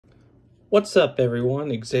What's up,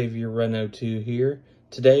 everyone? Xavier Reno2 here.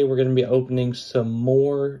 Today we're going to be opening some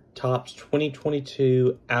more Topps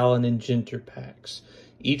 2022 Allen and Ginter packs.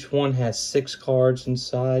 Each one has 6 cards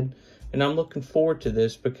inside, and I'm looking forward to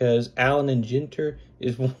this because Allen and Ginter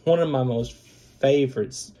is one of my most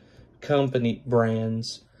favorites company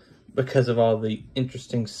brands because of all the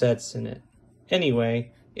interesting sets in it.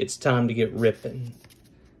 Anyway, it's time to get ripping.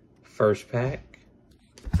 First pack.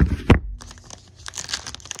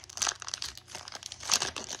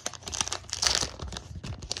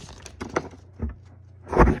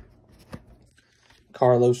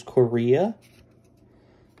 Carlos Correa,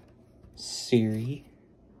 Siri,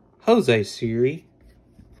 Jose Siri,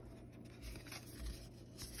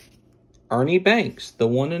 Ernie Banks, the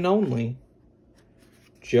one and only,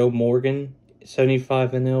 Joe Morgan,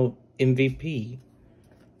 75 NL MVP,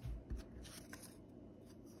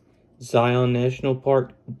 Zion National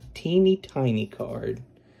Park, teeny tiny card,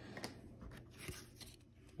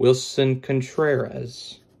 Wilson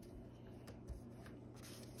Contreras.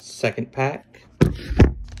 Second pack.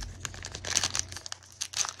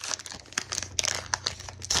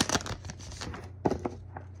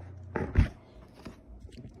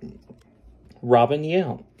 Robin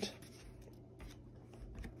Yount,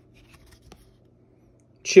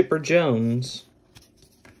 Chipper Jones,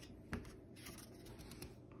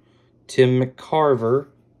 Tim McCarver.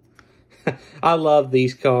 I love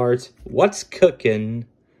these cards. What's Cookin'?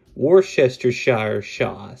 Worcestershire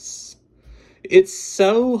sauce. It's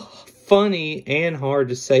so funny and hard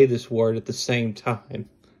to say this word at the same time.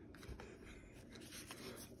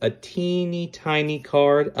 A teeny tiny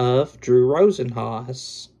card of Drew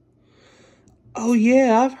Rosenhaus. Oh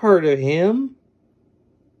yeah, I've heard of him.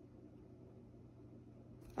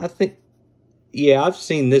 Yeah, I've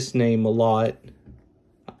seen this name a lot.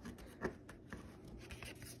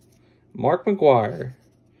 Mark McGuire.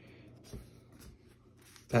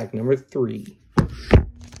 Pack number 3.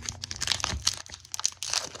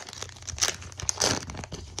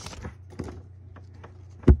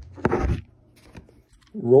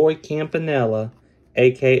 Roy Campanella,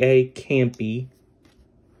 a.k.a. Campy.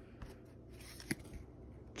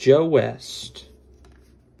 Joe West.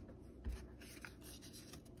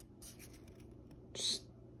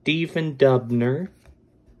 Stephen Dubner.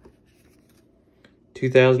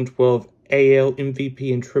 2012 AL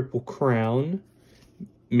MVP and Triple Crown.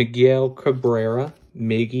 Miguel Cabrera.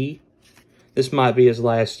 Miggy. This might be his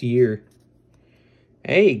last year.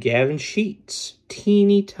 Hey, Gavin Sheets.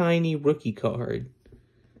 Teeny tiny rookie card.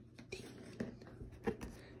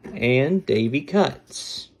 And Davey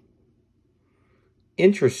Cutts.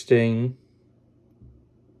 Interesting.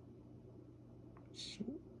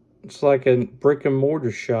 It's like a brick and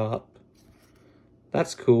mortar shop.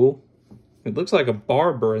 That's cool. It looks like a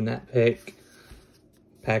barber in that pick.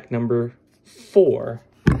 Pack number 4.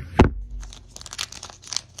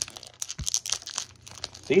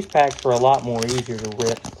 These packs are a lot more easier to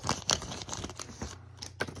rip.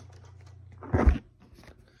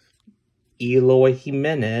 Eloy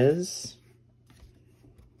Jimenez.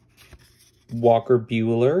 Walker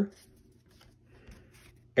Buehler,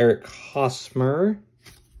 Eric Hosmer,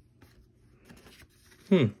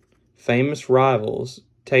 Famous Rivals,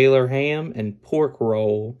 Taylor Ham, and Pork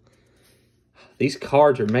Roll. These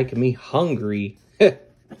cards are making me hungry.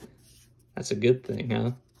 That's a good thing,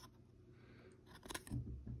 huh?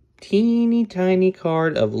 Teeny tiny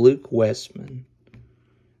card of Luke Westman.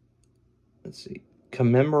 Let's see.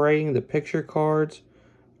 Commemorating the picture cards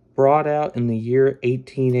brought out in the year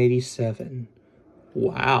 1887.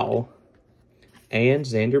 Wow. And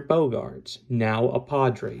Xander Bogaerts, now a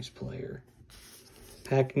Padres player.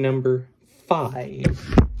 Pack number 5.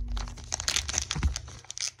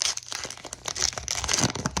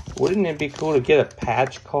 Wouldn't it be cool to get a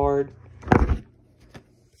patch card?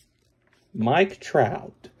 Mike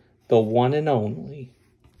Trout, the one and only.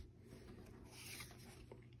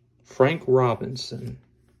 Frank Robinson.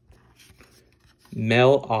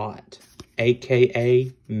 Mel Ott,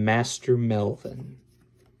 a.k.a. Master Melvin.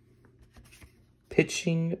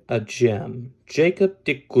 Pitching a gem, Jacob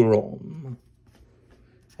DeGrom.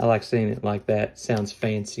 I like saying it like that. Sounds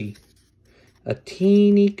fancy. A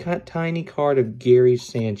teeny tiny card of Gary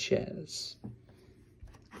Sanchez.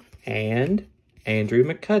 And Andrew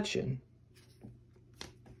McCutchen.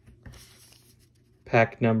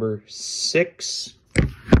 Pack number 6.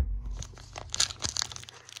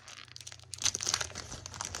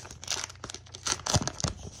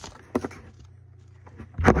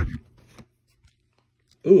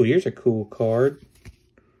 Ooh, here's a cool card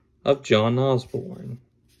of John Osborne.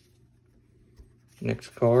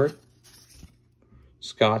 Next card,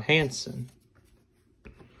 Scott Hansen.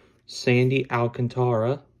 Sandy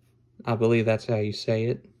Alcantara. I believe that's how you say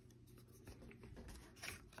it.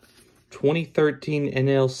 2013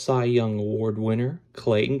 NL Cy Young Award winner,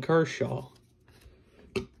 Clayton Kershaw.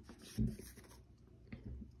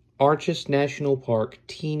 Arches National Park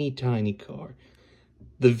teeny tiny card.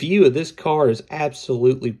 The view of this card is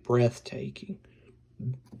absolutely breathtaking.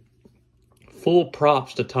 Full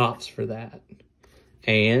props to Topps for that.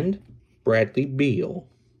 And Bradley Beal.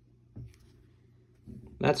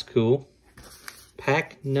 That's cool.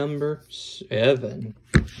 Pack number 7.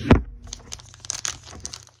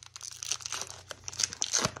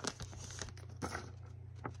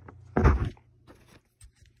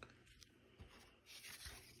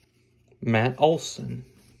 Matt Olson.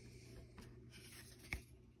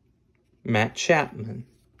 Matt Chapman.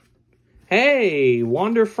 Hey,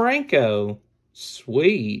 Wander Franco.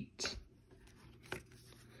 Sweet.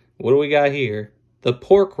 What do we got here? The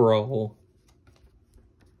pork roll.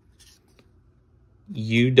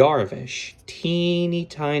 Yu Darvish. Teeny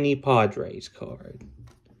tiny Padres card.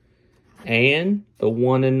 And the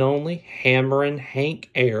one and only Hammerin' Hank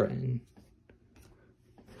Aaron.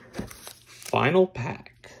 Final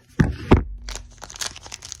pack.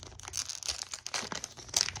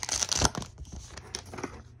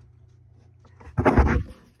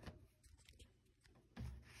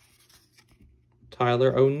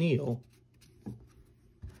 Tyler O'Neill.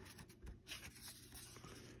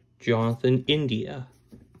 Jonathan India.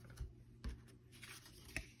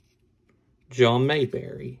 John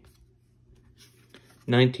Mayberry.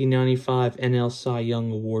 1995 NL Cy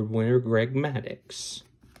Young Award winner Greg Maddux.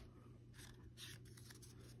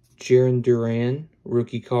 Jarren Duran,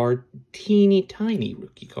 rookie card. Teeny tiny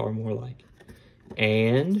rookie card, more like.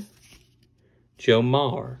 And Joe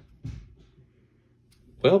Mauer.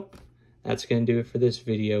 Well, that's going to do it for this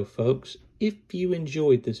video, folks. If you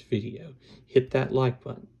enjoyed this video, hit that like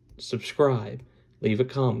button, subscribe, leave a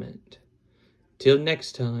comment. Till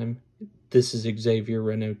next time, this is Xavier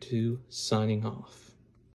Renault 2 signing off.